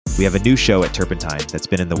We have a new show at Turpentine that's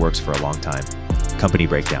been in the works for a long time, Company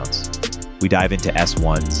Breakdowns. We dive into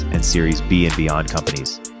S1s and Series B and beyond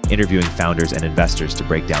companies, interviewing founders and investors to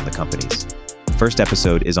break down the companies. First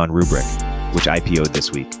episode is on Rubrik, which IPO'd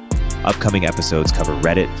this week. Upcoming episodes cover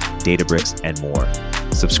Reddit, Databricks, and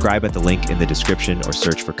more. Subscribe at the link in the description or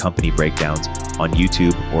search for Company Breakdowns on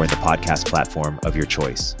YouTube or in the podcast platform of your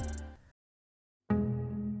choice.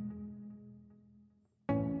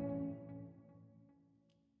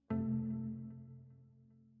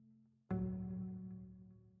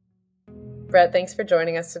 Bret, thanks for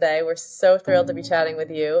joining us today. We're so thrilled to be chatting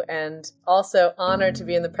with you and also honored to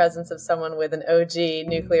be in the presence of someone with an OG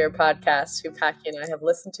nuclear podcast who Packy and I have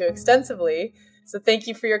listened to extensively. So thank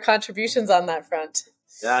you for your contributions on that front.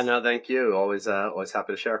 Yeah, no, thank you. Always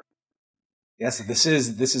happy to share. Yes, this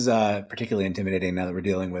is particularly intimidating now that we're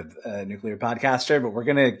dealing with a nuclear podcaster, but we're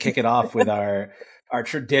going to kick it off with our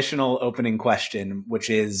traditional opening question, which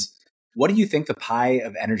is, what do you think the pie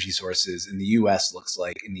of energy sources in the U.S. looks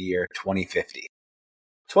like in the year 2050?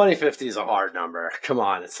 2050 is a hard number. Come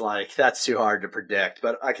on, it's like, that's too hard to predict.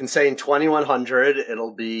 But I can say in 2100,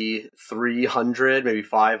 it'll be 300, maybe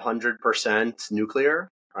 500% nuclear,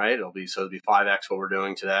 right? It'll be 5x what we're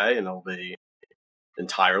doing today, and it'll be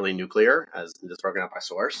entirely nuclear, as just broken up by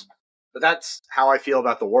source. But that's how I feel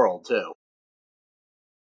about the world, too.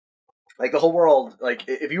 Like, the whole world, like,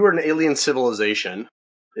 if you were an alien civilization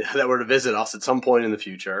that were to visit us at some point in the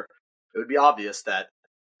future, it would be obvious that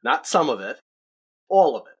not some of it,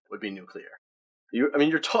 all of it would be nuclear.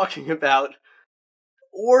 You're talking about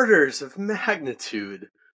orders of magnitude,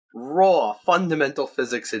 raw, fundamental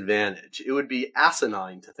physics advantage. It would be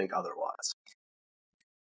asinine to think otherwise.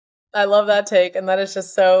 I love that take, and that is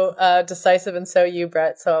just so decisive and so you,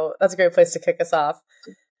 Bret. So that's a great place to kick us off.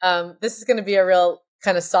 This is going to be a real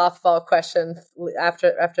kind of softball question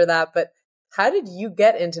after that, but how did you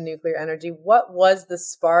get into nuclear energy? What was the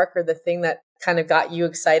spark or the thing that kind of got you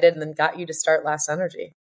excited and then got you to start Last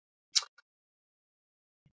Energy?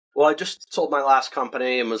 Well, I just sold my last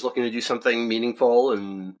company and was looking to do something meaningful,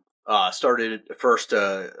 and started first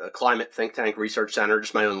a climate think tank research center,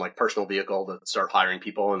 just my own personal vehicle to start hiring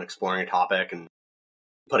people and exploring a topic and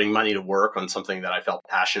putting money to work on something that I felt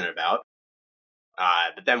passionate about.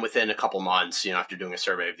 But then within a couple months, after doing a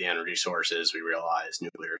survey of the energy sources, we realized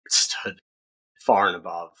nuclear stood far and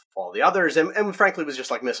above all the others, and frankly was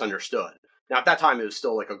just misunderstood. Now at that time it was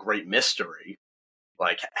still a great mystery.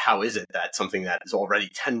 How is it that something that is already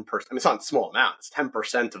 10%, it's not a small amount, it's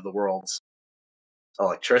 10% of the world's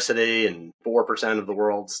electricity and 4% of the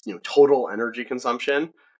world's total energy consumption,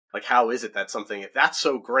 how is it that something, if that's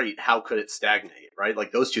so great, how could it stagnate, right?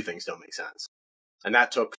 Those two things don't make sense. And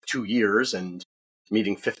that took 2 years and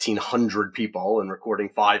meeting 1,500 people and recording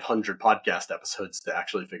 500 podcast episodes to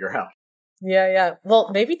actually figure out. Yeah. Well,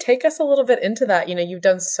 maybe take us a little bit into that. You've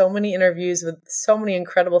done so many interviews with so many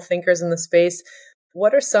incredible thinkers in the space.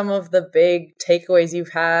 What are some of the big takeaways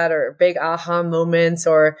you've had, or big aha moments,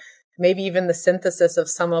 or maybe even the synthesis of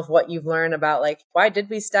some of what you've learned about why did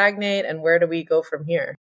we stagnate and where do we go from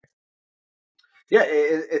here? Yeah,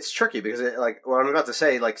 it's tricky because what I'm about to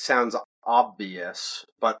say sounds obvious,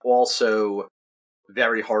 but also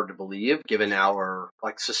very hard to believe given our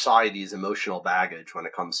society's emotional baggage when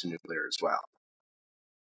it comes to nuclear as well.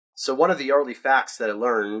 So one of the early facts that I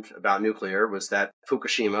learned about nuclear was that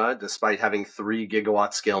Fukushima, despite having 3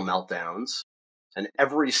 gigawatt scale meltdowns and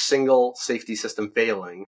every single safety system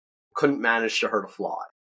failing, couldn't manage to hurt a fly.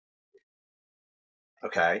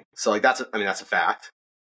 Okay, so that's a fact,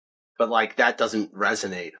 but that doesn't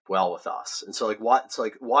resonate well with us. And so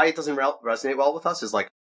why it doesn't resonate well with us is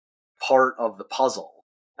part of the puzzle.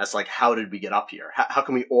 That's how did we get up here? How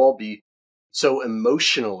can we all be so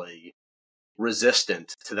emotionally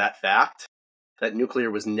resistant to that fact that nuclear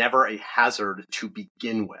was never a hazard to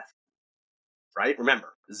begin with, right?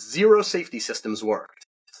 Remember, 0 safety systems worked,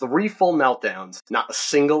 3 full meltdowns, not a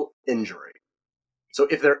single injury. So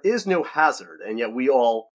if there is no hazard, and yet we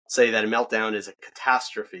all say that a meltdown is a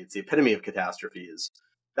catastrophe, it's the epitome of catastrophes,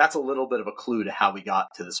 that's a little bit of a clue to how we got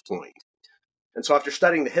to this point. And so after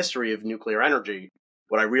studying the history of nuclear energy,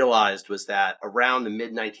 what I realized was that around the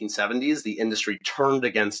mid-1970s, the industry turned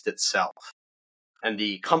against itself. And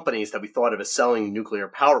the companies that we thought of as selling nuclear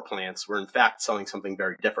power plants were in fact selling something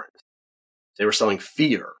very different. They were selling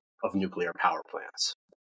fear of nuclear power plants.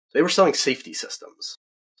 They were selling safety systems.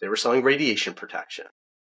 They were selling radiation protection.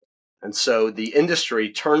 And so the industry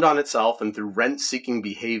turned on itself, and through rent-seeking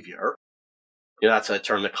behavior, that's a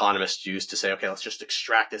term economists use to say, okay, let's just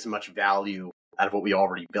extract as much value out of what we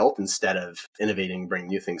already built instead of innovating and bringing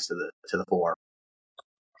new things to the fore.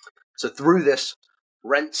 So through this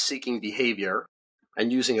rent-seeking behavior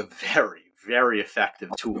and using a very, very effective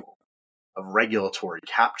tool of regulatory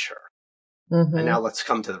capture. And now let's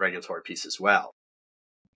come to the regulatory piece as well.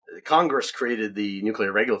 Congress created the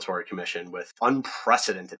Nuclear Regulatory Commission with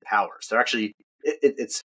unprecedented powers. They're actually,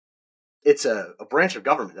 it's a branch of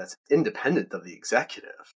government that's independent of the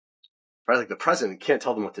executive. Right? Like the president can't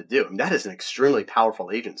tell them what to do. And that is an extremely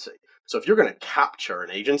powerful agency. So if you're going to capture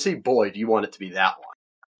an agency, boy, do you want it to be that one.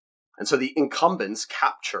 And so the incumbents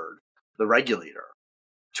captured the regulator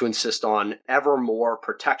to insist on ever more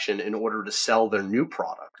protection in order to sell their new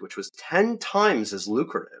product, which was 10 times as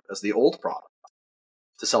lucrative as the old product,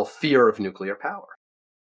 to sell fear of nuclear power.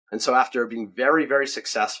 And so after being very, very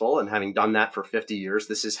successful and having done that for 50 years,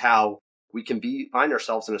 this is how we can find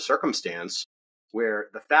ourselves in a circumstance where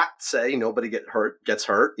the facts say nobody gets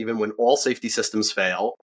hurt, even when all safety systems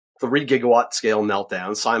fail, 3 gigawatt scale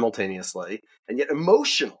meltdowns simultaneously, and yet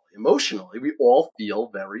emotionally, we all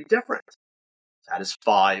feel very different. That is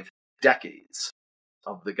 5 decades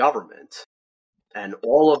of the government and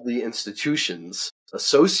all of the institutions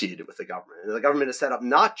associated with the government. And the government is set up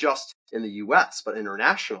not just in the US, but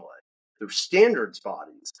internationally through standards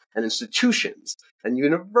bodies and institutions and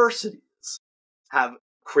universities have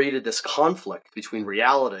created this conflict between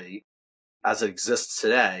reality as it exists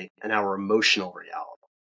today and our emotional reality.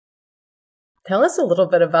 Tell us a little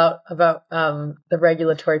bit about the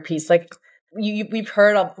regulatory piece. Like we've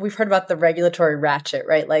heard about the regulatory ratchet,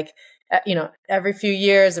 right? Like every few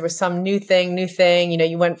years there was some new thing.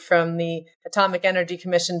 You went from the Atomic Energy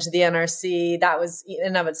Commission to the NRC. That was in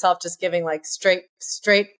and of itself just giving like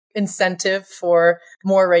straight incentive for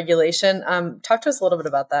more regulation. Talk to us a little bit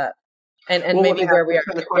about that, and maybe where we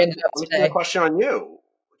ended up today. Let me question on you.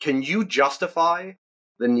 Can you justify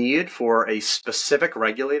the need for a specific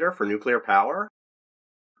regulator for nuclear power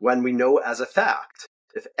when we know as a fact,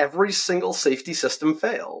 if every single safety system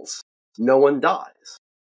fails, no one dies?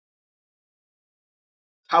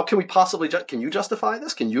 How can we possibly, can you justify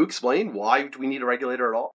this? Can you explain why do we need a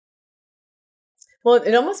regulator at all? Well,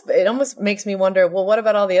 it almost makes me wonder, well, what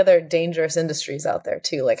about all the other dangerous industries out there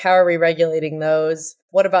too? Like, how are we regulating those?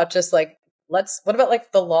 What about just like, what about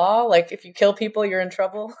like the law? Like if you kill people, you're in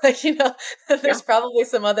trouble. Like, there's probably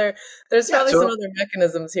some other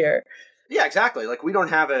mechanisms here. Yeah, exactly. Like we don't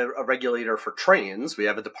have a regulator for trains. We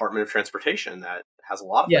have a Department of Transportation that has a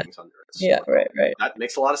lot of things under it. So right. That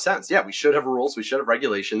makes a lot of sense. Yeah, we should have rules. We should have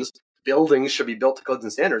regulations. Buildings should be built to codes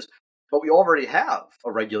and standards. But we already have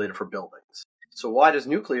a regulator for buildings. So why does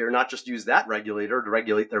nuclear not just use that regulator to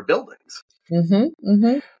regulate their buildings?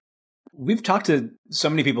 We've talked to so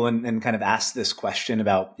many people and kind of asked this question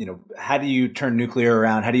about, how do you turn nuclear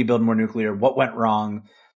around? How do you build more nuclear? What went wrong?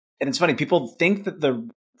 And it's funny, people think that the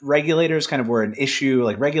regulators kind of were an issue,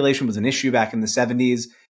 like regulation was an issue back in the 70s.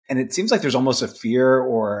 And it seems like there's almost a fear,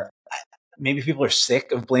 or maybe people are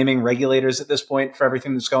sick of blaming regulators at this point for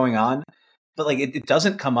everything that's going on. But like it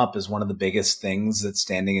doesn't come up as one of the biggest things that's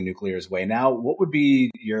standing in nuclear's way now. What would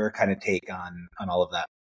be your kind of take on all of that?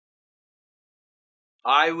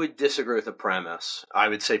 I would disagree with the premise. I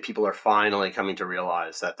would say people are finally coming to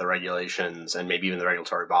realize that the regulations and maybe even the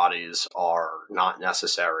regulatory bodies are not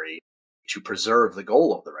necessary to preserve the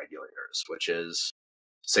goal of the regulators, which is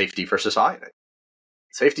safety for society.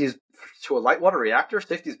 Safety is, to a light water reactor,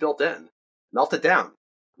 safety is built in. Melt it down.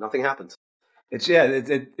 Nothing happens. It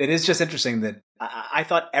is just interesting that I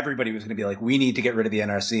thought everybody was going to be like, we need to get rid of the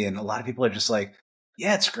NRC. And a lot of people are just like,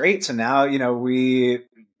 yeah, it's great. So now, we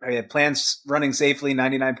have plants running safely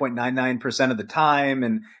 99.99% of the time.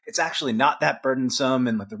 And it's actually not that burdensome.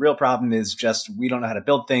 And like the real problem is just we don't know how to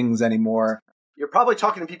build things anymore. You're probably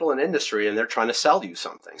talking to people in industry and they're trying to sell you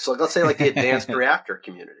something. So let's say like the advanced reactor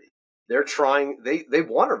community. They're trying, they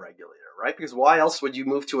want a regulator, right? Because why else would you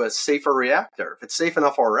move to a safer reactor? If it's safe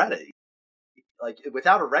enough already, like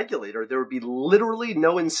without a regulator, there would be literally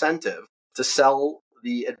no incentive to sell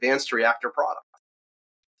the advanced reactor product.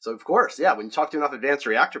 So of course, yeah, when you talk to enough advanced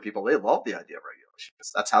reactor people, they love the idea of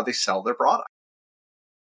regulations. That's how they sell their product.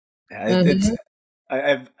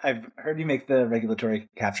 Yeah, I've heard you make the regulatory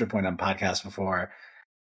capture point on podcasts before,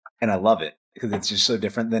 and I love it because it's just so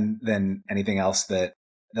different than anything else that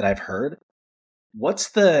I've heard. What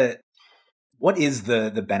is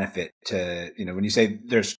the benefit to, when you say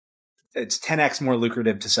it's 10x more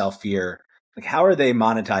lucrative to sell fear? Like, how are they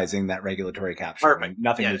monetizing that regulatory capture? Perfect.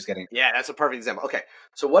 Nothing is getting. Yeah, that's a perfect example. Okay,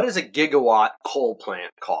 so what does a gigawatt coal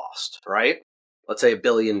plant cost, right? Let's say $1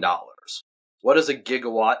 billion. What does a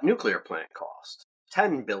gigawatt nuclear plant cost?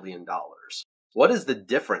 $10 billion. What is the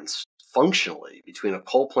difference functionally between a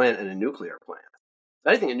coal plant and a nuclear plant?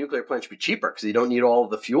 I think a nuclear plant should be cheaper because you don't need all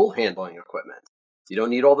of the fuel handling equipment. You don't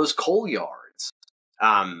need all those coal yards.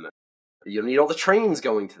 You don't need all the trains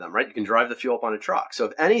going to them, right? You can drive the fuel up on a truck. So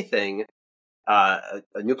if anything, a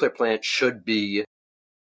nuclear plant should be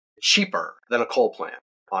cheaper than a coal plant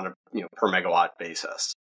on a per megawatt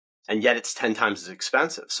basis. And yet it's 10 times as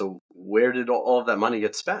expensive. So where did all of that money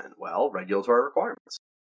get spent? Well, regulatory requirements.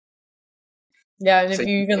 Yeah, and if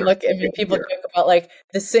you even look, I mean, people joke about like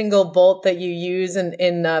the single bolt that you use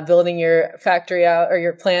in building your factory out or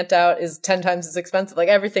your plant out is 10 times as expensive. Like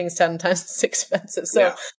everything's 10 times as expensive. So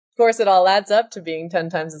of course it all adds up to being 10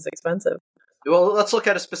 times as expensive. Well, let's look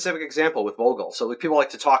at a specific example with Vogtle. So people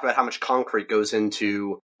like to talk about how much concrete goes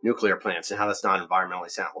into nuclear plants and how that's not environmentally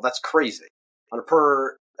sound. Well, that's crazy. On a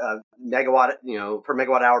per megawatt, per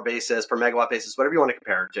megawatt hour basis, per megawatt basis, whatever you want to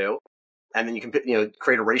compare it to. And then you can,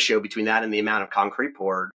 create a ratio between that and the amount of concrete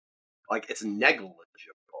poured. Like it's negligible.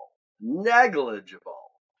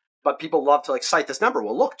 But people love to cite this number.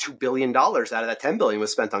 Well, look, $2 billion out of that $10 billion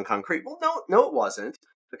was spent on concrete. Well, no, it wasn't.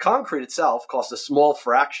 The concrete itself cost a small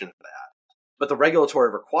fraction of that. But the regulatory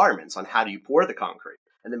requirements on how do you pour the concrete.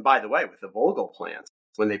 And then, by the way, with the Vogtle plant,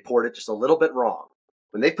 when they poured it just a little bit wrong,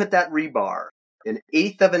 when they put that rebar an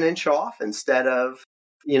eighth of an inch off instead of,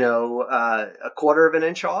 a quarter of an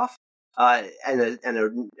inch off, and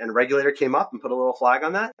a regulator came up and put a little flag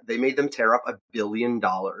on that, they made them tear up $1 billion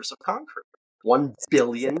of concrete. $1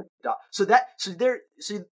 billion. So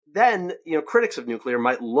then, critics of nuclear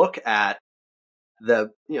might look at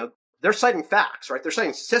they're citing facts, right? They're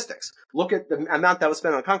citing statistics. Look at the amount that was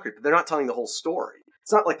spent on concrete, but they're not telling the whole story.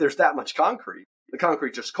 It's not like there's that much concrete. The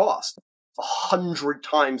concrete just cost 100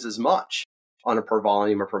 times as much on a per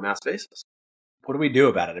volume or per mass basis. What do we do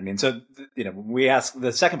about it? I mean, so, we ask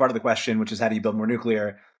the second part of the question, which is how do you build more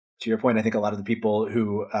nuclear? To your point, I think a lot of the people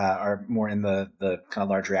who are more in the kind of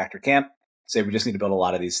large reactor camp say we just need to build a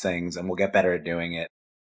lot of these things and we'll get better at doing it.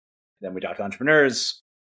 Then we talk to entrepreneurs.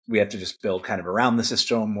 We have to just build kind of around the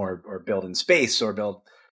system or build in space or build.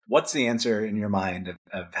 What's the answer in your mind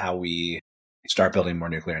of how we start building more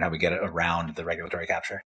nuclear and how we get it around the regulatory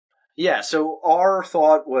capture? Yeah, so our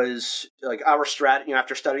thought was our strategy,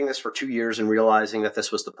 after studying this for 2 years and realizing that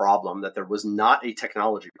this was the problem, that there was not a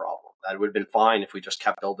technology problem. That would have been fine if we just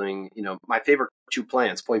kept building, my favorite two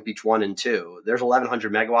plants, Point Beach 1 and 2. There's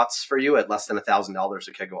 1,100 megawatts for you at less than $1,000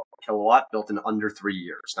 a kilowatt, built in under 3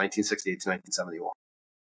 years, 1968 to 1971.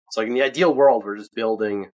 So in the ideal world, we're just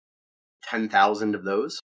building 10,000 of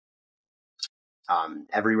those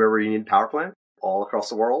everywhere where you need a power plant. All across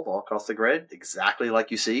the world, all across the grid, exactly like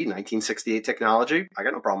you see, 1968 technology. I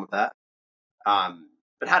got no problem with that.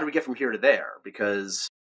 But how do we get from here to there? Because,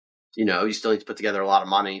 you still need to put together a lot of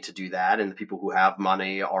money to do that. And the people who have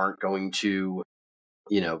money aren't going to,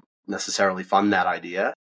 necessarily fund that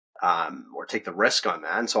idea or take the risk on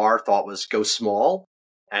that. And so our thought was go small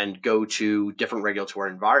and go to different regulatory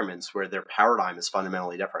environments where their paradigm is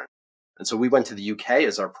fundamentally different. And so we went to the UK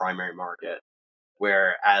as our primary market,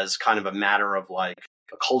 where as kind of a matter of a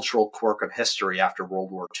cultural quirk of history after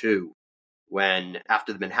World War II, when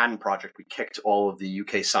after the Manhattan Project, we kicked all of the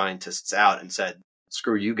UK scientists out and said,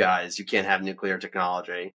 screw you guys, you can't have nuclear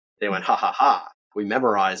technology. They went, ha, ha, ha. We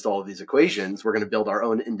memorized all of these equations. We're going to build our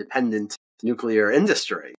own independent nuclear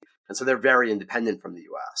industry. And so they're very independent from the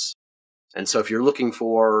US. And so if you're looking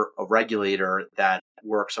for a regulator that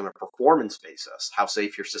works on a performance basis, how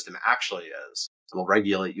safe your system actually is, will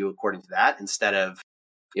regulate you according to that instead of,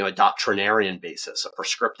 a doctrinarian basis, a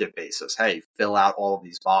prescriptive basis. Hey, fill out all of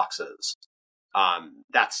these boxes.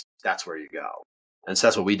 That's where you go. And so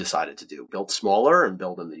that's what we decided to do: build smaller and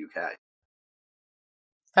build in the UK.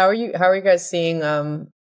 How are you guys seeing, or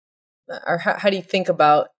how do you think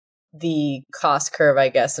about the cost curve, I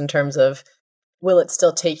guess, in terms of, will it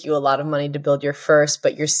still take you a lot of money to build your first,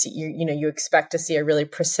 but you expect to see a really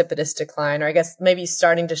precipitous decline, or I guess maybe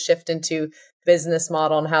starting to shift into business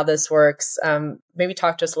model and how this works? Maybe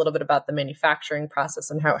talk to us a little bit about the manufacturing process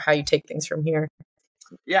and how you take things from here.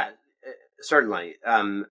 Yeah, certainly.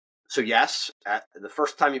 So yes, the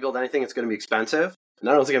first time you build anything, it's going to be expensive.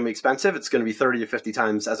 Not only is it going to be expensive, it's going to be 30 to 50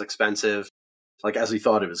 times as expensive, as we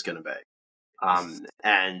thought it was going to be.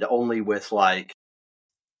 And only with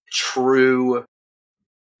true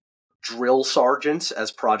drill sergeants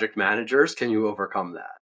as project managers can you overcome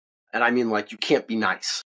that. And I mean, you can't be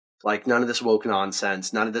nice. None of this woke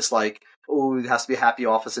nonsense. None of this oh, it has to be a happy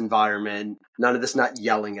office environment. None of this not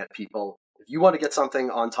yelling at people. If you want to get something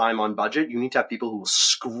on time, on budget, you need to have people who will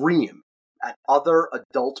scream at other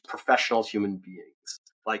adult professional human beings.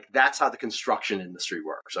 That's how the construction industry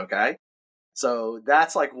works, okay? So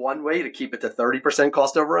that's one way to keep it to 30%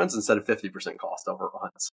 cost overruns instead of 50% cost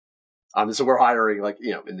overruns. So we're hiring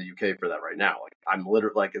in the UK for that right now. I'm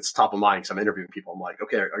literally it's top of mind because I'm interviewing people. I'm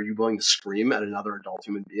okay, are you willing to scream at another adult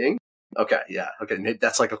human being Okay, yeah. Okay,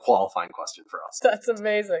 that's like a qualifying question for us. That's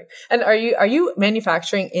amazing. And are you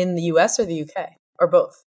manufacturing in the US or the UK or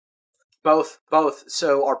both? Both.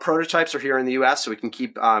 So our prototypes are here in the US, so we can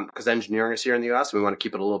keep, because engineering is here in the US, we want to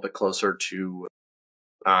keep it a little bit closer to,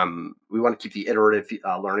 we want to keep the iterative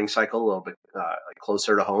learning cycle a little bit like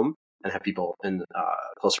closer to home and have people in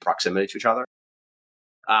closer proximity to each other.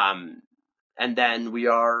 And then we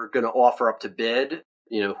are going to offer up to bid,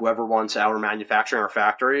 whoever wants our manufacturing, our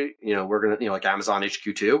factory, we're going to, like Amazon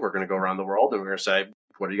HQ2, we're going to go around the world and we're going to say,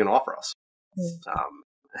 what are you going to offer us?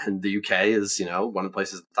 And the UK is, one of the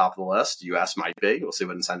places at the top of the list. US might be. We'll see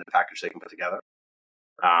what incentive package they can put together.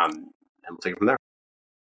 And we'll take it from there.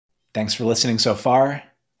 Thanks for listening so far.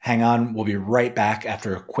 Hang on. We'll be right back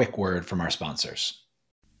after a quick word from our sponsors.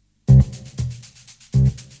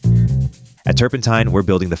 At Turpentine, we're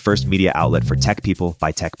building the first media outlet for tech people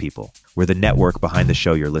by tech people. We're the network behind the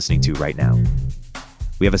show you're listening to right now.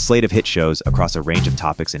 We have a slate of hit shows across a range of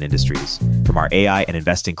topics and industries, from our AI and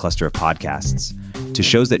investing cluster of podcasts to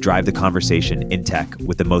shows that drive the conversation in tech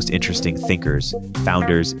with the most interesting thinkers,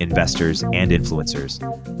 founders, investors, and influencers,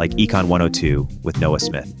 like Econ 102 with Noah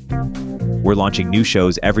Smith. We're launching new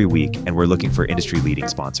shows every week, and we're looking for industry-leading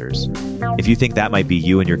sponsors. If you think that might be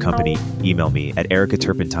you and your company, email me at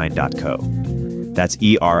ericaturpentine.co. That's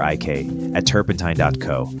ERIK at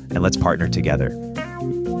turpentine.co, and let's partner together.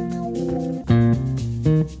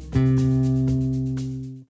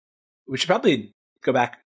 We should probably go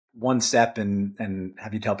back one step and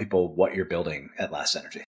have you tell people what you're building at Last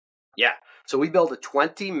Energy. Yeah. So we build a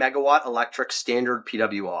 20 megawatt electric standard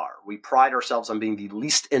PWR. We pride ourselves on being the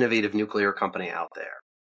least innovative nuclear company out there.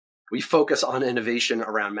 We focus on innovation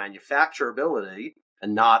around manufacturability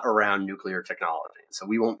and not around nuclear technology. So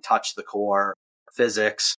we won't touch the core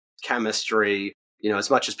physics, chemistry, as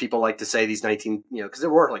much as people like to say these 19, because there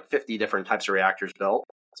were like 50 different types of reactors built.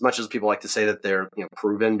 As much as people like to say that they're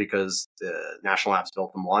proven because the National Labs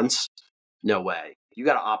built them once, no way. You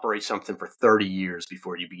got to operate something for 30 years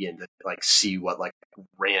before you begin to see what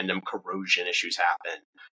random corrosion issues happen,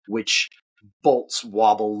 which bolts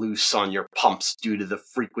wobble loose on your pumps due to the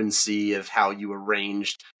frequency of how you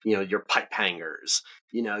arranged, your pipe hangers.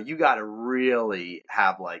 You got to really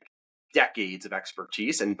have decades of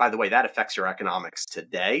expertise. And by the way, that affects your economics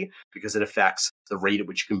today because it affects the rate at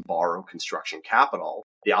which you can borrow construction capital,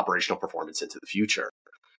 the operational performance into the future.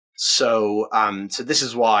 So this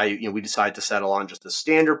is why we decided to settle on just the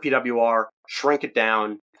standard PWR, shrink it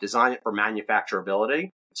down, design it for manufacturability.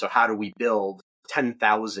 So how do we build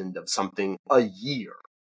 10,000 of something a year?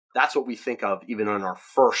 That's what we think of even on our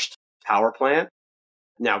first power plant.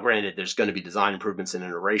 Now, granted, there's going to be design improvements and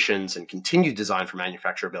iterations and continued design for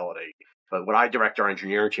manufacturability. But what I direct our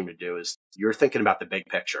engineering team to do is you're thinking about the big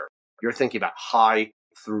picture. You're thinking about high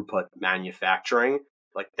throughput manufacturing.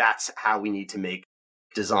 That's how we need to make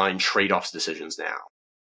design trade-offs decisions now.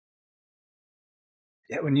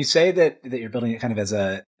 Yeah, when you say that you're building it kind of as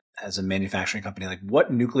a manufacturing company,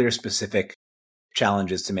 what nuclear specific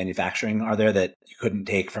challenges to manufacturing are there that you couldn't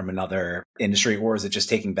take from another industry, or is it just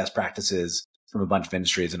taking best practices from a bunch of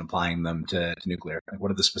industries and applying them to nuclear?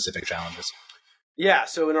 What are the specific challenges? Yeah,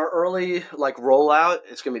 so in our early rollout,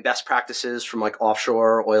 it's going to be best practices from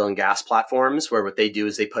offshore oil and gas platforms, where what they do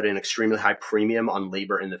is they put an extremely high premium on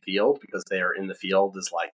labor in the field because they are in the field as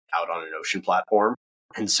out on an ocean platform.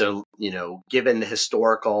 And so, given the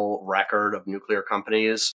historical record of nuclear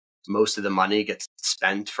companies, most of the money gets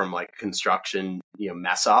spent from construction,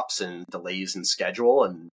 mess ups and delays in schedule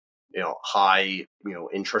and, high,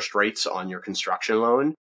 interest rates on your construction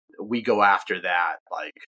loan. We go after that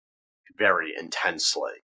very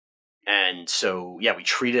intensely. And so, yeah, we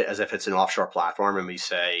treat it as if it's an offshore platform and we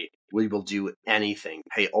say, we will do anything,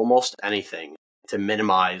 pay almost anything to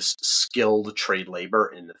minimize skilled trade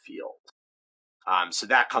labor in the field. So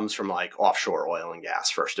that comes from offshore oil and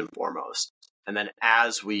gas first and foremost. And then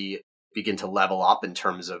as we begin to level up in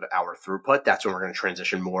terms of our throughput, that's when we're going to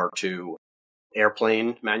transition more to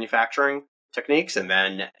airplane manufacturing techniques. And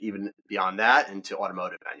then even beyond that into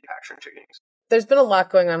automotive manufacturing techniques. There's been a lot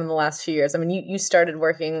going on in the last few years. I mean, you started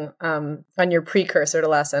working on your precursor to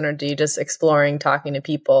Last Energy, just exploring, talking to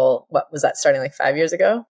people. What was that, starting 5 years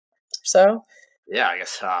ago or so? Yeah, I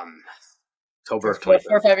guess October of 4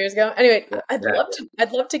 or 5 years ago. Anyway, yeah.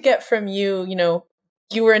 I'd love to get from you.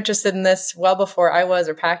 You were interested in this well before I was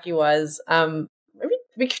or Packy was. Maybe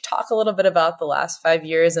we could talk a little bit about the last 5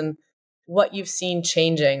 years and what you've seen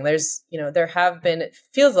changing. There's, there have been, it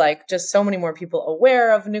feels like just so many more people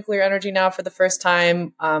aware of nuclear energy now for the first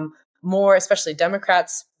time, more, especially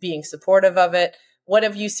Democrats being supportive of it. What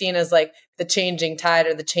have you seen as the changing tide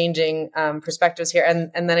or the changing perspectives here?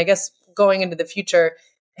 And then I guess going into the future,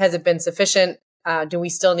 Has it been sufficient? Do we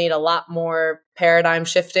still need a lot more paradigm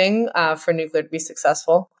shifting for nuclear to be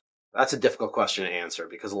successful? That's a difficult question to answer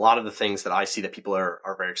because a lot of the things that I see that people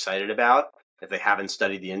are very excited about, if they haven't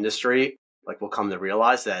studied the industry, like will come to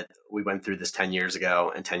realize that we went through this 10 years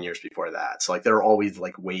ago and 10 years before that. So like there are always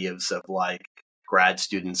like waves of like grad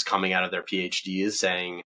students coming out of their PhDs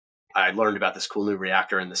saying, I learned about this cool new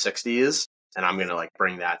reactor in the 60s and I'm going to like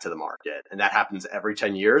bring that to the market. And that happens every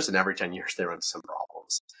 10 years and every 10 years they run into some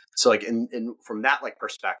problems. So like in from that like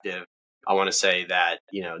perspective, I want to say that,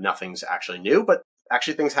 nothing's actually new, but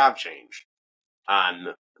actually things have changed.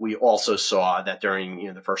 We also saw that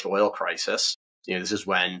during the first oil crisis, this is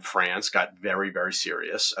when France got very, very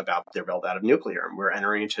serious about their build out of nuclear. And we're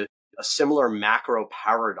entering into a similar macro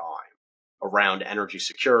paradigm around energy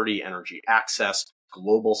security, energy access,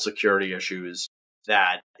 global security issues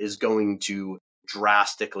that is going to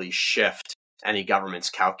drastically shift any government's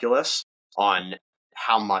calculus on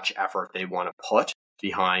how much effort they want to put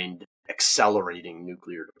behind accelerating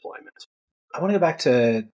nuclear deployment. I want to go back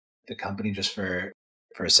to the company just for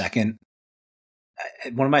a second.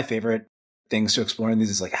 One of my favorite things to explore in these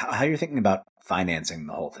is like how you're thinking about financing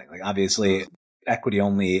the whole thing. Like obviously equity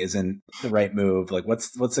only isn't the right move. Like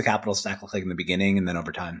what's the capital stack look like in the beginning and then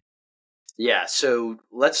over time? Yeah, so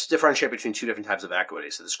let's differentiate between two different types of equity.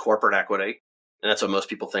 So there's corporate equity, and that's what most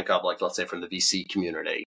people think of, like let's say from the VC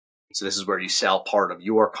community. So this is where you sell part of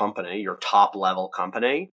your company, your top level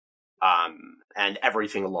company, and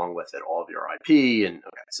everything along with it, all of your IP. And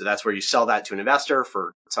okay, so that's where you sell that to an investor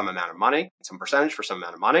for some amount of money, some percentage for some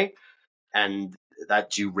amount of money. And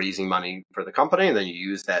that's you raising money for the company. And then you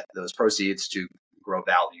use those proceeds to grow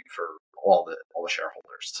value for all the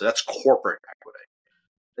shareholders. So that's corporate equity.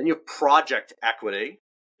 Then you have project equity.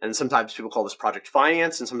 And sometimes people call this project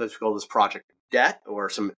finance, and sometimes people call this project debt, or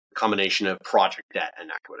some combination of project debt and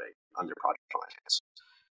equity under project finance.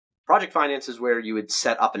 Project finance is where you would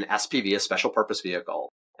set up an SPV, a special purpose vehicle,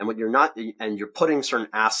 and you're putting certain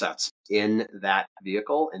assets in that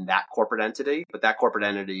vehicle, in that corporate entity, but that corporate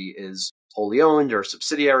entity is wholly owned or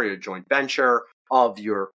subsidiary or joint venture of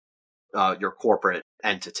your corporate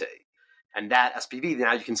entity. And that SPV,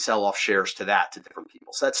 now you can sell off shares to different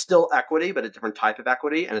people. So that's still equity, but a different type of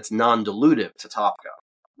equity, and it's non-dilutive to Topco.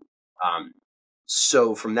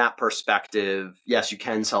 So from that perspective, yes, you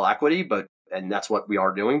can sell equity, and that's what we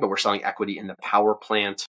are doing, but we're selling equity in the power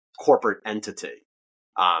plant corporate entity,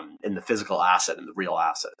 in the physical asset, in the real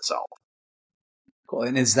asset itself. Cool.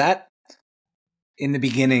 And is that in the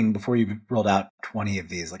beginning, before you rolled out 20 of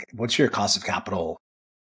these, like what's your cost of capital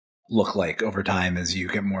look like over time as you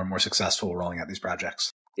get more and more successful rolling out these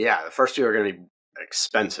projects? Yeah, the first two are going to be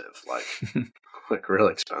expensive, like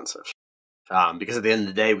really expensive. Because at the end of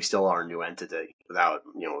the day, we still are a new entity without,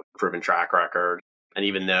 proven track record. And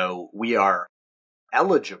even though we are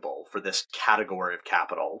eligible for this category of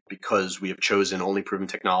capital because we have chosen only proven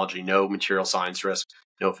technology, no material science risk,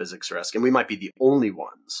 no physics risk, and we might be the only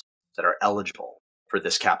ones that are eligible for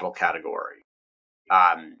this capital category,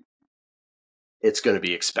 it's going to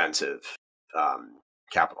be expensive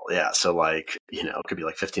capital. Yeah. So it could be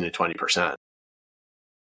like 15 to 20%.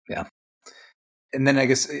 Yeah. And then I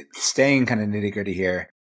guess staying kind of nitty gritty here,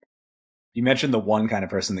 you mentioned the one kind of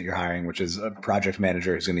person that you're hiring, which is a project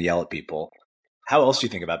manager who's going to yell at people. How else do you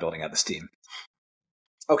think about building out this team?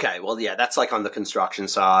 Okay, well, yeah, that's like on the construction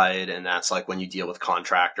side, and that's like when you deal with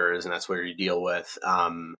contractors, and that's where you deal with,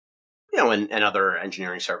 and other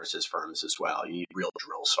engineering services firms as well. You need real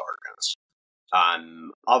drill sergeants.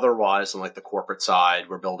 Otherwise, on like the corporate side,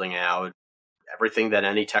 we're building out everything that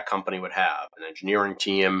any tech company would have: an engineering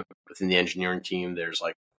team. Within the engineering team, there's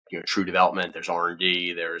like true development, there's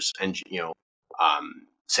R&D, there's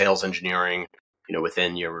sales engineering.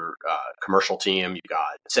 Within your commercial team, you've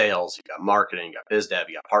got sales, you've got marketing, you've got biz dev,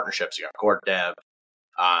 you got partnerships, you got corp dev.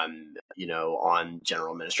 On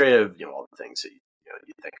general administrative, all the things that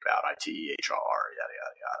you think about, IT, HR, yada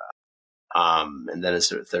yada yada. And then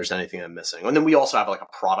if there's anything I'm missing, and then we also have like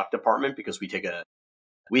a product department because we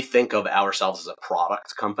think of ourselves as a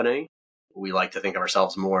product company. We like to think of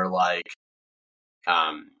ourselves more like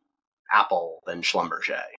Apple than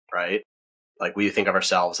Schlumberger, right? Like we think of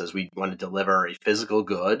ourselves as we want to deliver a physical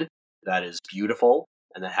good that is beautiful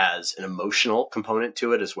and that has an emotional component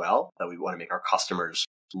to it as well, that we want to make our customers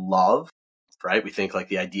love, right? We think like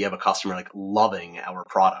the idea of a customer like loving our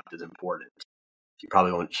product is important. You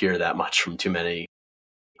probably won't hear that much from too many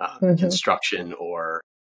construction or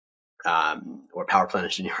power plant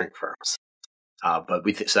engineering firms. But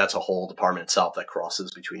we think so that's a whole department itself that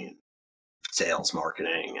crosses between sales,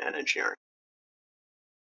 marketing, and engineering.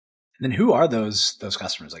 And then who are those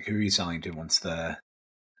customers? Like who are you selling to once the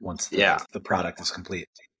product is complete?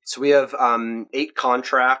 So we have 8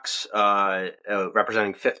 contracts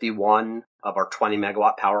representing 51 of our 20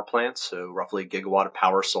 megawatt power plants, so roughly a gigawatt of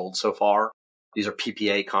power sold so far. These are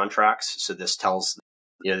PPA contracts, so this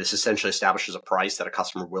this essentially establishes a price that a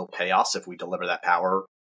customer will pay us if we deliver that power.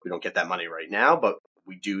 We don't get that money right now, but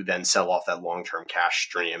we do then sell off that long-term cash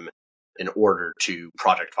stream in order to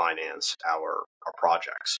project finance our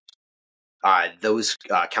projects. Those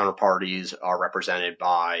counterparties are represented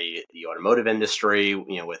by the automotive industry,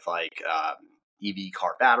 with EV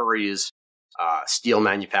car batteries, steel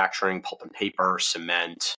manufacturing, pulp and paper,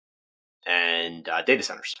 cement, and data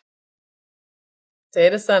centers.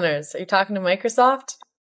 Data centers. Are you talking to Microsoft?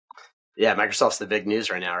 Yeah, Microsoft's the big news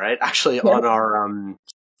right now, right? Actually, on our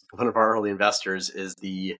one of our early investors is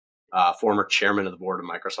the former chairman of the board of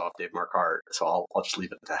Microsoft, Dave Marquardt. So I'll just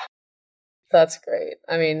leave it at that. That's great.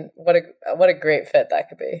 I mean, what a great fit that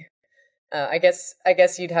could be. I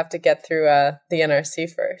guess you'd have to get through the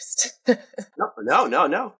NRC first.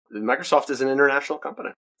 No. Microsoft is an international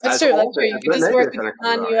company. That's true. That's true. You can just work with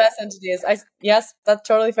non-US entities. Yes, that's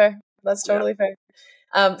totally fair. That's totally fair.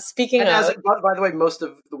 Speaking of, by the way, most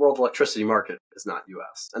of the world electricity market is not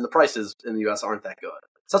U.S. and the prices in the U.S. aren't that good.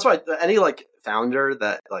 So that's why any founder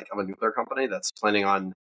that of a nuclear company that's planning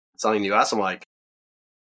on selling in the U.S., I'm like,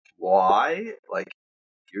 why?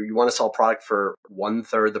 You want to sell a product for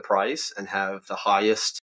 1/3 the price and have the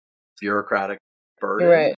highest bureaucratic burden?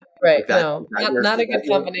 Right. Not a good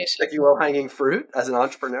combination. Like you low-hanging fruit as an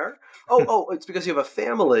entrepreneur. Oh, it's because you have a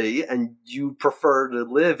family and you prefer to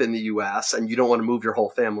live in the U.S. and you don't want to move your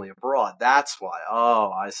whole family abroad. That's why.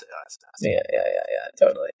 Oh, I see. Yeah,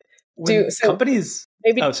 totally. Companies?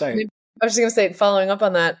 Maybe. Oh, sorry. I was just going to say, following up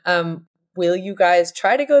on that, will you guys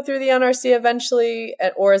try to go through the NRC eventually,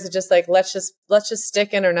 or is it just let's just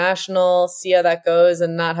stick international, see how that goes,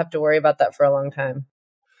 and not have to worry about that for a long time?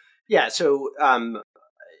 Yeah. So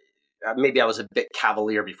maybe I was a bit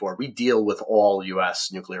cavalier before. We deal with all U.S.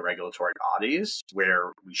 nuclear regulatory bodies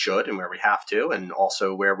where we should and where we have to, and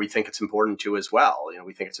also where we think it's important to as well.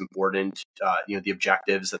 We think it's important, the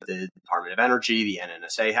objectives that the Department of Energy, the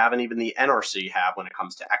NNSA have, and even the NRC have when it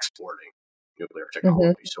comes to exporting nuclear technology.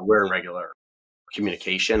 Mm-hmm. So we're in regular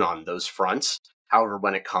communication on those fronts. However,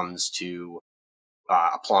 when it comes to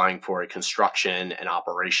applying for a construction and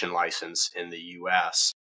operation license in the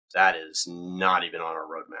U.S., that is not even on our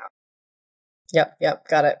roadmap. Yep,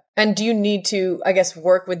 got it. And do you need to, I guess,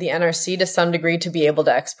 work with the NRC to some degree to be able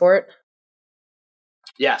to export?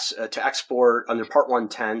 Yes, to export under Part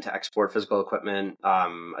 110, to export physical equipment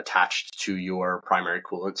attached to your primary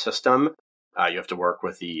coolant system, you have to work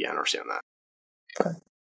with the NRC on that. Okay.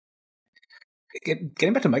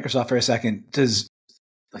 Getting back to Microsoft for a second, does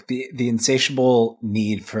the insatiable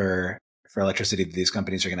need for electricity that these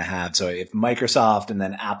companies are going to have? So if Microsoft and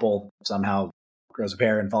then Apple somehow grows a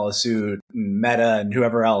pair and follows suit, and Meta and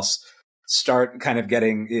whoever else start kind of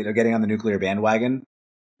getting on the nuclear bandwagon,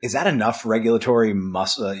 is that enough regulatory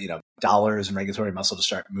muscle, dollars and regulatory muscle to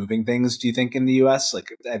start moving things, do you think, in the US?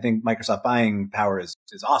 I think Microsoft buying power is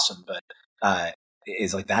awesome, but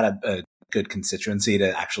is that a good constituency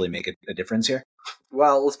to actually make a difference here?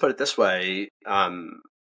 Well, let's put it this way.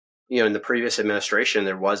 In the previous administration,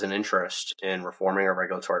 there was an interest in reforming our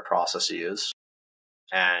regulatory processes.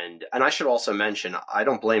 And I should also mention, I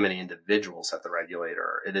don't blame any individuals at the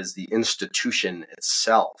regulator. It is the institution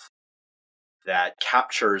itself that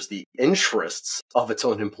captures the interests of its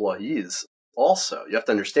own employees. Also, you have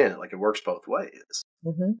to understand it, it works both ways.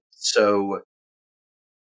 Mm-hmm. So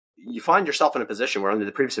you find yourself in a position where under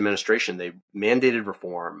the previous administration, they mandated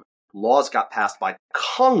reform. Laws got passed by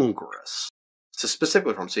Congress. So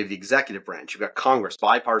specifically from, so you have the executive branch, you've got Congress,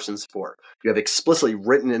 bipartisan support. You have explicitly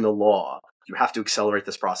written in the law, you have to accelerate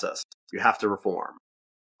this process. You have to reform.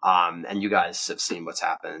 And you guys have seen what's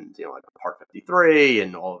happened, Part 53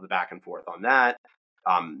 and all of the back and forth on that.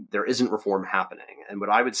 There isn't reform happening. And what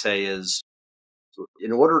I would say is,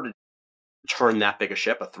 in order to turn that big a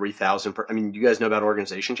ship, a 3,000, you guys know about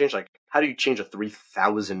organization change? How do you change a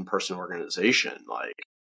 3,000 person organization?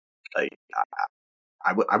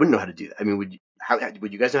 I wouldn't know how to do that.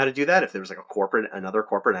 Would you guys know how to do that if there was another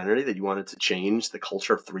corporate entity that you wanted to change the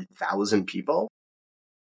culture of 3,000 people?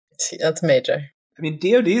 That's major.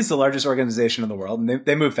 DoD is the largest organization in the world, and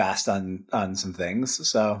they move fast on some things.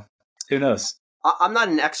 So who knows? I'm not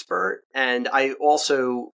an expert, and I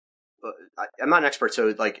also I'm not an expert, so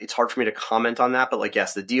it's hard for me to comment on that. But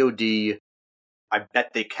yes, the DoD, I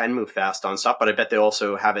bet they can move fast on stuff, but I bet they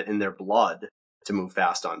also have it in their blood to move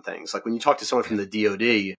fast on things. When you talk to someone from the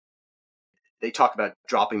DoD, they talk about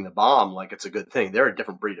dropping the bomb like it's a good thing. They're a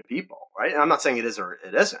different breed of people, right? And I'm not saying it is or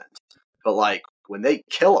it isn't, but when they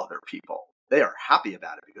kill other people, They are happy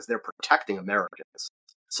about it because they're protecting Americans.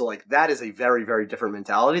 So like that is a very, very different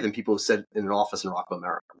mentality than people who sit in an office in Rockville,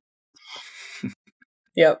 Maryland.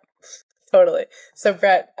 Yep, totally. So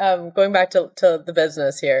Bret, going back to the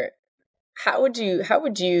business here, how would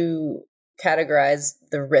you categorize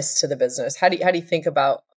the risks to the business? How do you think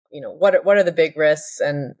about, what are the big risks,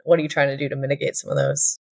 and what are you trying to do to mitigate some of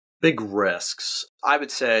those? Big risks, I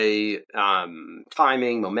would say,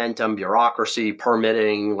 timing, momentum, bureaucracy,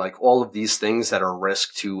 permitting, like all of these things that are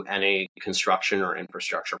risk to any construction or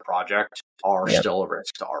infrastructure project are still a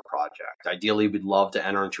risk to our project. Ideally, we'd love to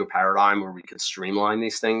enter into a paradigm where we could streamline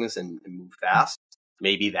these things and move fast.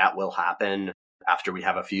 Maybe that will happen after we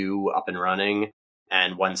have a few up and running.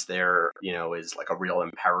 And once there, is like a real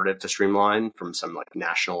imperative to streamline from some like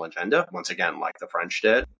national agenda, once again, like the French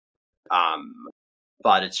did.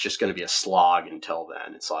 But it's just going to be a slog until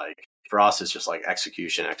then. It's like, for us, it's just like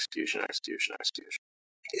execution.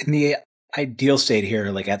 In the ideal state here,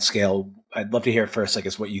 like at scale, I'd love to hear first, I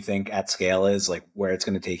guess, what you think at scale is, like where it's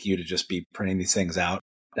going to take you to just be printing these things out,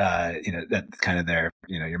 that kind of their,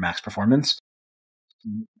 your max performance.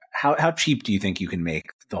 How cheap do you think you can make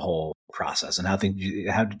the whole process? And how cheap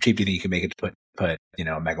do you think you can make it to put a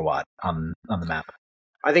megawatt on the map?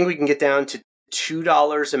 I think we can get down to $2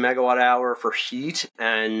 a megawatt hour for heat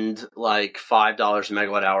and like $5 a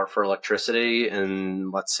megawatt hour for electricity in,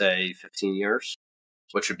 let's say, 15 years,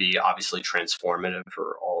 which would be obviously transformative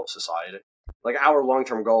for all of society. Like our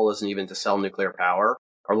long-term goal isn't even to sell nuclear power.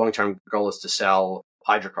 Our long-term goal is to sell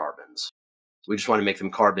hydrocarbons. We just want to make them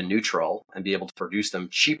carbon neutral and be able to produce them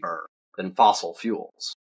cheaper than fossil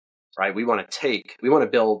fuels, right? We want to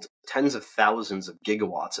build tens of thousands of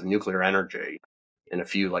gigawatts of nuclear energy in a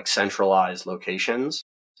few like centralized locations,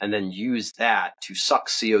 and then use that to suck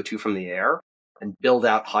CO2 from the air and build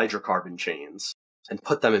out hydrocarbon chains and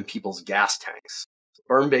put them in people's gas tanks.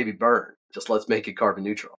 Burn, baby, burn. Just let's make it carbon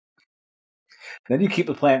neutral. Then you keep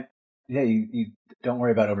the plant. Yeah, you don't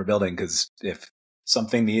worry about overbuilding, because if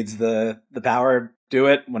something needs the power, do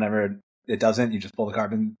it. Whenever it doesn't, you just pull the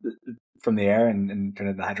carbon from the air and turn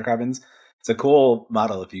it into hydrocarbons. It's a cool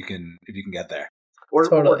model if you can get there. Or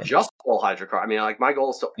just pull hydrocarbon. I mean, like my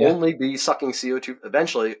goal is to only be sucking CO2.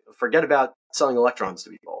 Eventually, forget about selling electrons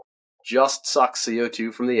to people. Just suck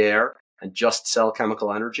CO2 from the air and just sell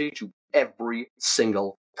chemical energy to every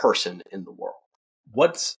single person in the world.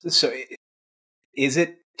 Is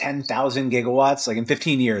it 10,000 gigawatts? Like in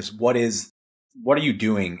 15 years, what are you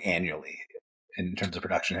doing annually in terms of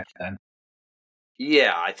production then?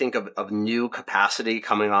 Yeah, I think of new capacity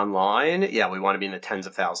coming online. Yeah, we want to be in the tens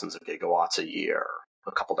of thousands of gigawatts a year,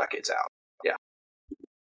 a couple decades out.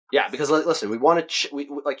 Yeah, because listen, we want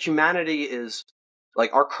to. Like humanity is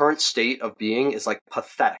like our current state of being is like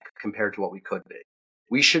pathetic compared to what we could be.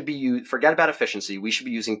 We should be forget about efficiency. We should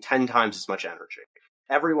be using 10 times as much energy.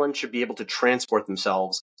 Everyone should be able to transport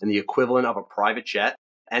themselves in the equivalent of a private jet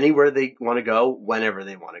anywhere they want to go, whenever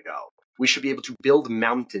they want to go. We should be able to build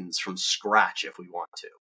mountains from scratch if we want to.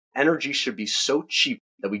 Energy should be so cheap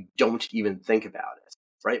that we don't even think about it,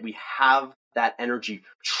 right? We have that energy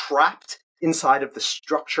trapped inside of the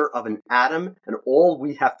structure of an atom, and all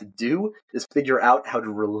we have to do is figure out how to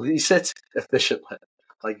release it efficiently.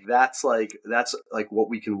 That's what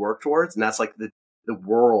we can work towards, and that's like the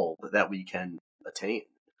world that we can attain.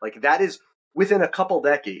 Like that is within a couple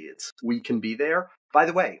decades we can be there. By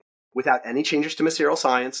the way, without any changes to material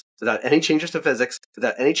science, without any changes to physics,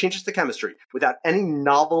 without any changes to chemistry, without any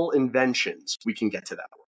novel inventions, we can get to that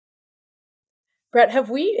point. Bret, have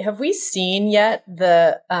we seen yet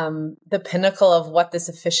the pinnacle of what this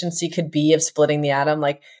efficiency could be of splitting the atom?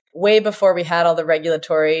 Like way before we had all the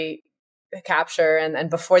regulatory capture and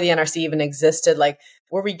before the NRC even existed, like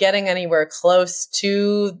were we getting anywhere close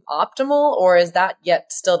to optimal, or is that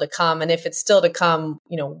yet still to come? And if it's still to come,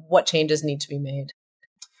 what changes need to be made?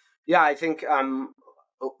 Yeah, I think the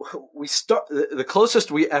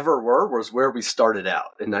closest we ever were was where we started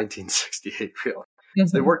out in 1968, really. Mm-hmm.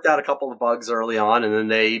 So they worked out a couple of bugs early on, and then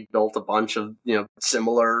they built a bunch of,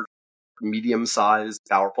 similar medium-sized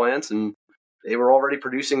power plants, and they were already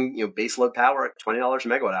producing, baseload power at $20 a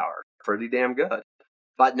megawatt hour. Pretty damn good.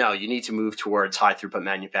 But no, you need to move towards high throughput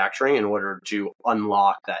manufacturing in order to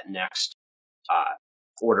unlock that next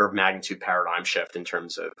order of magnitude paradigm shift in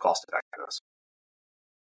terms of cost effectiveness.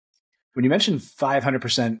 When you mentioned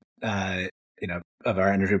 500%, of our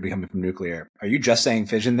energy will be coming from nuclear, are you just saying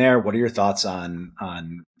fission there? What are your thoughts on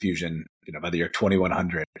fusion? By the year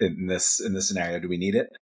 2100 in this scenario, do we need it?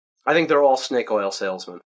 I think they're all snake oil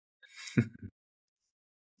salesmen.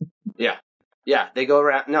 Yeah. Yeah, they go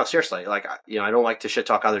around. No, seriously, like, I don't like to shit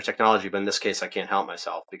talk other technology, but in this case, I can't help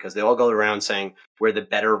myself because they all go around saying we're the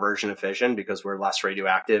better version of fission because we're less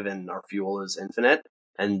radioactive and our fuel is infinite.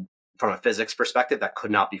 And from a physics perspective, that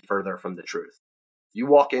could not be further from the truth. You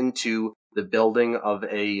walk into the building of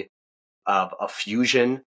a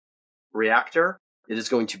fusion reactor, it is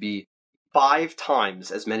going to be 5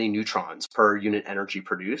 times as many neutrons per unit energy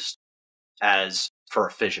produced as for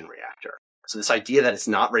a fission reactor. So this idea that it's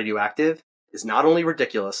not radioactive is not only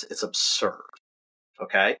ridiculous, it's absurd.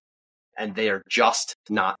 Okay? And they are just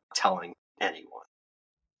not telling anyone.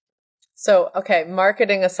 So, okay,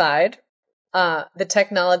 marketing aside, the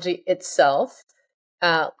technology itself,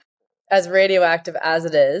 as radioactive as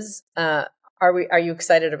it is, are you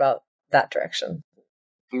excited about that direction?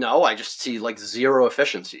 No, I just see like zero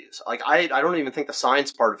efficiencies. Like I don't even think the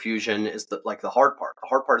science part of fusion is the hard part. The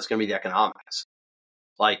hard part is going to be the economics.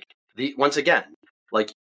 Like once again,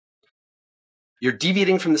 like you're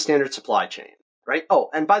deviating from the standard supply chain, right? Oh,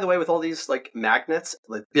 and by the way, with all these like magnets,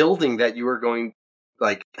 the building that you are going,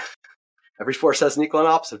 like every force has an equal and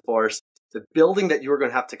opposite force. The building that you are going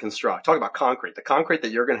to have to construct, talk about concrete, the concrete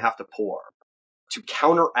that you're going to have to pour to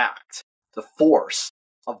counteract the force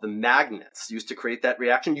of the magnets used to create that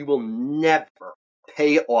reaction, you will never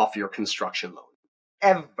pay off your construction loan.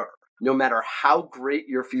 Ever. No matter how great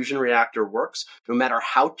your fusion reactor works, no matter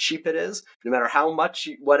how cheap it is, no matter how much,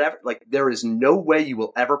 whatever, like there is no way you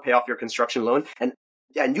will ever pay off your construction loan. And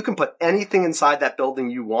you can put anything inside that building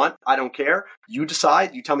you want. I don't care. You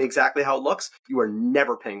decide. You tell me exactly how it looks. You are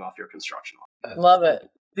never paying off your construction loan. Love it.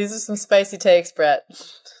 These are some spicy takes, Bret.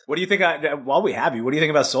 What do you think? While we have you, what do you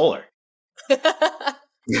think about solar?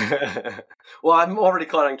 Well, I'm already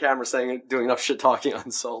caught on camera doing enough shit talking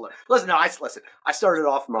on solar. Listen. I started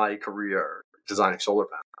off my career designing solar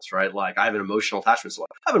panels, right? Like I have an emotional attachment to solar.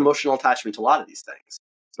 I have an emotional attachment to a lot of these things.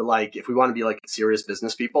 But like, if we want to be like serious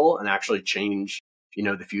business people and actually change,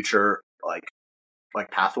 the future, like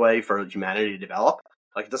pathway for humanity to develop,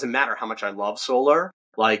 like it doesn't matter how much I love solar.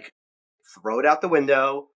 Like, throw it out the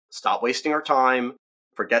window. Stop wasting our time.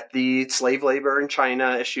 Forget the slave labor in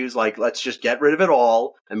China issues. Like, let's just get rid of it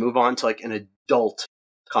all and move on to like an adult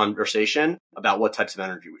conversation about what types of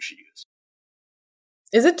energy we should use.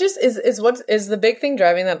 Is it just is the big thing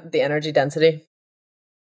driving that the energy density?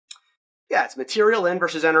 Yeah, it's material in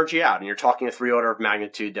versus energy out, and you're talking a 3 order of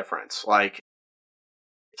magnitude difference. Like,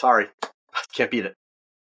 sorry, can't beat it.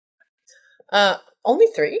 Only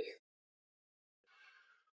 3?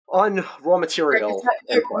 On raw material.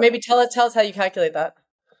 Maybe tell us how you calculate that.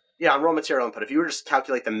 Yeah, on raw material input, if you were just to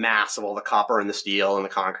calculate the mass of all the copper and the steel and the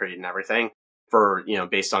concrete and everything for,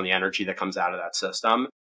 based on the energy that comes out of that system,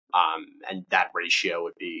 and that ratio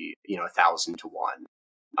would be, 1,000 to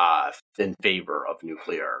 1 in favor of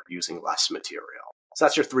nuclear using less material. So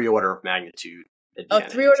that's your 3 order of magnitude. Oh,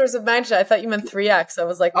 3 orders of magnitude. I thought you meant 3x. I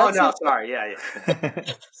was like, oh, no, sorry. Yeah.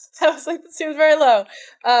 I was like, that seems very low.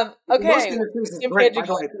 Okay. Most industries is great. By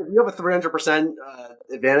the way, if you have a 300%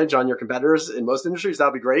 advantage on your competitors in most industries, that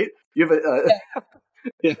would be great. You have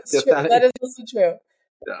that is also true.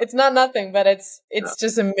 Yeah. It's not nothing, but it's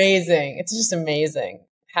just amazing. It's just amazing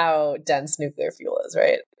how dense nuclear fuel is,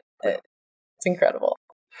 right? It's incredible.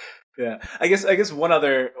 Yeah. I guess one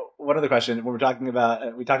other question when we talked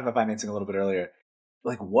about financing a little bit earlier.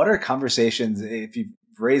 Like, what are conversations if you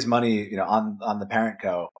raise money, on the parent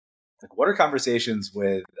co? Like, what are conversations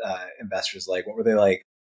with investors like? What were they like,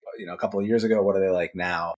 a couple of years ago? What are they like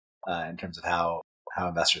now in terms of how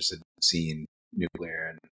investors have seen nuclear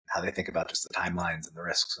and how they think about just the timelines and the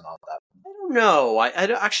risks and all of that? I don't know.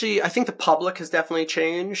 I think the public has definitely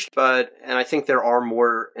changed, and I think there are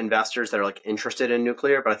more investors that are like interested in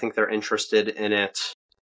nuclear, but I think they're interested in it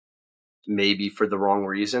maybe for the wrong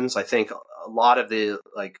reasons. I think a lot of the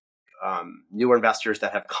newer investors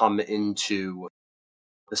that have come into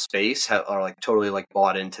the space are like totally like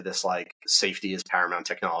bought into this like safety is paramount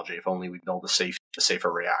technology. If only we build a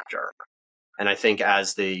safer reactor. And I think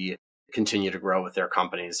as they continue to grow with their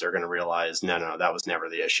companies, they're going to realize, no, that was never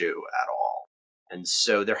the issue at all. And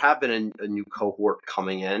so there have been a new cohort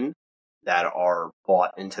coming in that are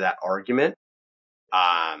bought into that argument.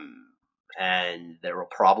 And there will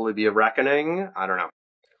probably be a reckoning. I don't know.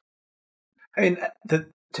 I mean,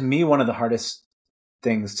 to me, one of the hardest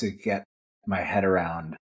things to get my head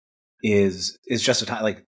around is just a time,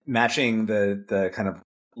 like matching the kind of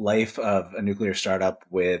life of a nuclear startup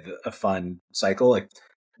with a fund cycle. Like,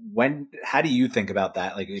 how do you think about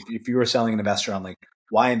that? Like, if you were selling an investor on like,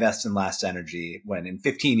 why invest in Last Energy when in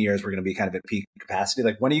 15 years we're going to be kind of at peak capacity?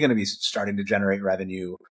 Like, when are you going to be starting to generate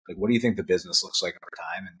revenue? Like, what do you think the business looks like over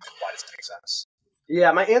time, and why does it make sense?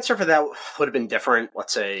 Yeah, my answer for that would have been different,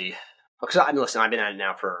 let's say, Because I mean, listen, I've been at it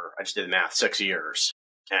now I just did the math, 6 years.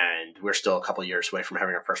 And we're still a couple of years away from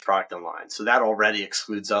having our first product online. So that already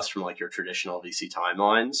excludes us from like your traditional VC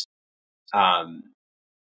timelines.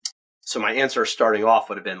 So my answer starting off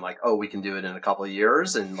would have been like, oh, we can do it in a couple of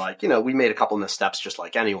years. And like, we made a couple of missteps just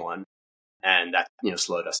like anyone. And that,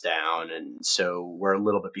 slowed us down. And so we're a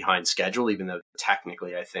little bit behind schedule, even though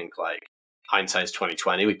technically I think like hindsight's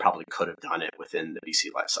 2020, we probably could have done it within the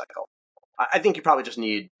VC life cycle. I think you probably just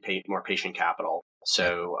need more patient capital.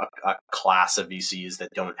 So a class of VCs that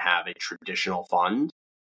don't have a traditional fund,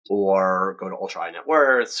 or go to ultra high net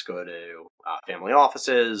worths, go to family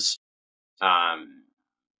offices, have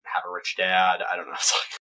a rich dad. I don't know.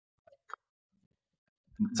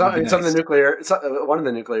 Some of the nuclear, one of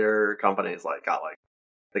the nuclear companies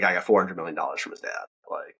the guy got $400 million from his dad.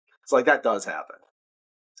 It's like that does happen.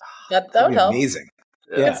 That would help. Amazing.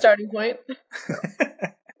 Yeah. Good starting point.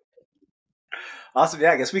 Awesome.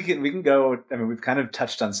 Yeah, I guess we can go. I mean, we've kind of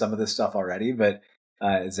touched on some of this stuff already, but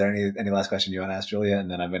is there any last question you want to ask, Julia?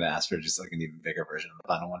 And then I'm going to ask for just like an even bigger version of the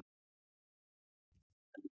final one.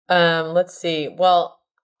 Let's see. Well,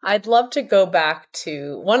 I'd love to go back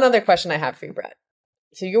to one other question I have for you, Bret.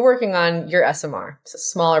 So you're working on your SMR. It's a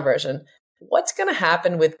smaller version. What's going to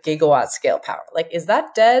happen with gigawatt scale power? Like, is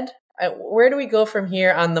that dead? Where do we go from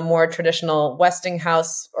here on the more traditional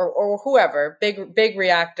Westinghouse or whoever, big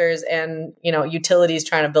reactors and, utilities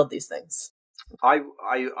trying to build these things? I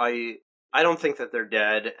don't think that they're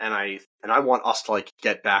dead, and I want us to like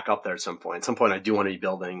get back up there at some point. At some point, I do want to be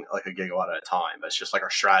building like a gigawatt at a time. But it's just like our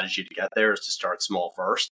strategy to get there is to start small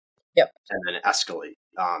first, and then escalate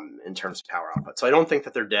in terms of power output. So I don't think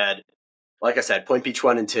that they're dead. Like I said, Point Beach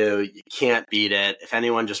 1 and 2, you can't beat it. If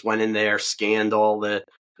anyone just went in there, scanned all the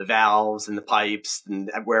valves and the pipes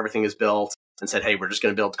and where everything is built and said, hey, we're just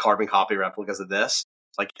going to build carbon copy replicas of this,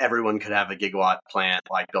 like everyone could have a gigawatt plant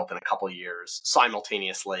like built in a couple of years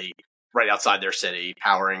simultaneously right outside their city,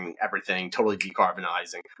 powering everything, totally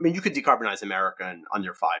decarbonizing. I mean, you could decarbonize America in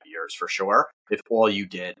under 5 years for sure if all you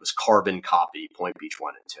did was carbon copy Point Beach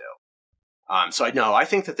 1 and 2. So I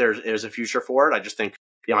think that there's a future for it. I just think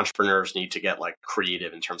the entrepreneurs need to get like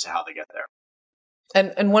creative in terms of how they get there.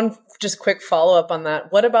 And one just quick follow-up on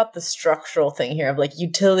that. What about the structural thing here of like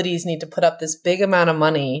utilities need to put up this big amount of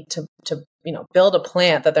money to build a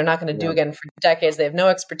plant that they're not going to do again for decades. They have no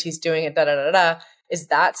expertise doing it, Is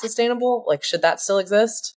that sustainable? Like, should that still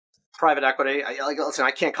exist? Private equity. Listen,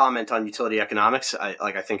 I can't comment on utility economics.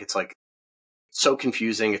 I think it's like so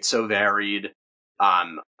confusing. It's so varied.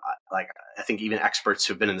 I think even experts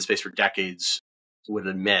who've been in the space for decades would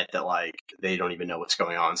admit that like they don't even know what's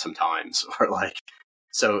going on sometimes, or like,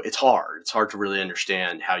 so it's hard. It's hard to really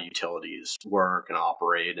understand how utilities work and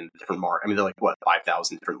operate in different markets. I mean, they're like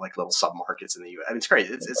 5,000 different like little sub markets in the U.S. I mean, it's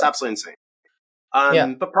crazy. It's absolutely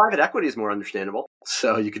insane. But private equity is more understandable,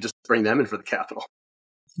 so you could just bring them in for the capital.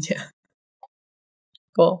 Yeah.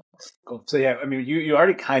 Cool. So yeah, I mean, you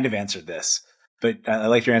already kind of answered this, but I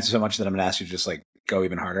like your answer so much that I'm going to ask you to just like go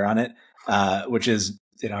even harder on it, which is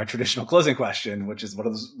our traditional closing question, which is, what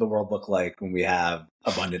does the world look like when we have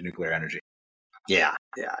abundant nuclear energy? Yeah.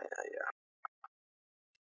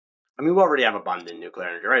 I mean, we already have abundant nuclear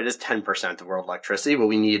energy, right? It is 10% of world electricity. What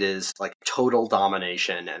we need is like total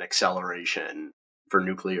domination and acceleration for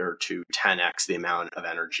nuclear to 10x the amount of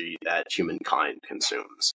energy that humankind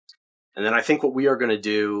consumes. And then I think what we are going to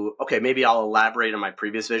do, okay, maybe I'll elaborate on my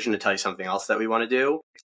previous vision to tell you something else that we want to do.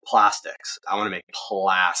 Plastics. I want to make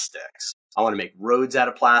plastics. I want to make roads out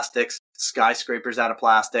of plastics, skyscrapers out of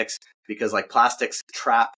plastics, because like plastics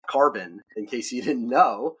trap carbon, in case you didn't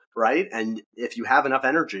know, right? And if you have enough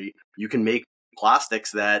energy, you can make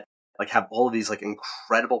plastics that like have all of these like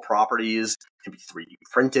incredible properties, can be 3D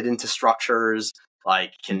printed into structures,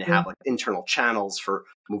 like can have like internal channels for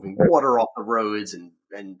moving water off the roads and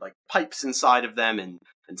like pipes inside of them and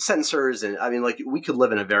sensors. And I mean, like we could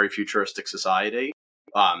live in a very futuristic society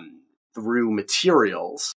through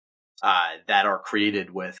materials that are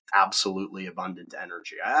created with absolutely abundant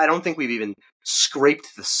energy. I don't think we've even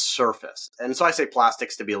scraped the surface. And so I say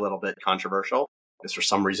plastics to be a little bit controversial, because for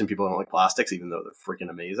some reason people don't like plastics, even though they're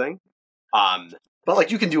freaking amazing. But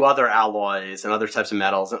like you can do other alloys and other types of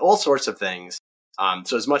metals and all sorts of things.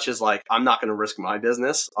 So as much as like I'm not going to risk my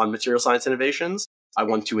business on material science innovations, I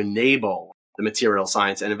want to enable the material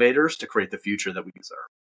science innovators to create the future that we deserve.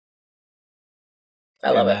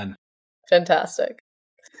 I love it. Fantastic.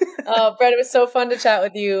 Bret, it was so fun to chat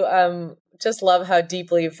with you. Just love how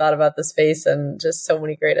deeply you've thought about the space and just so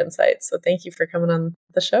many great insights. So thank you for coming on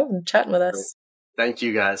the show and chatting with us. Thank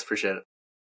you guys. Appreciate it.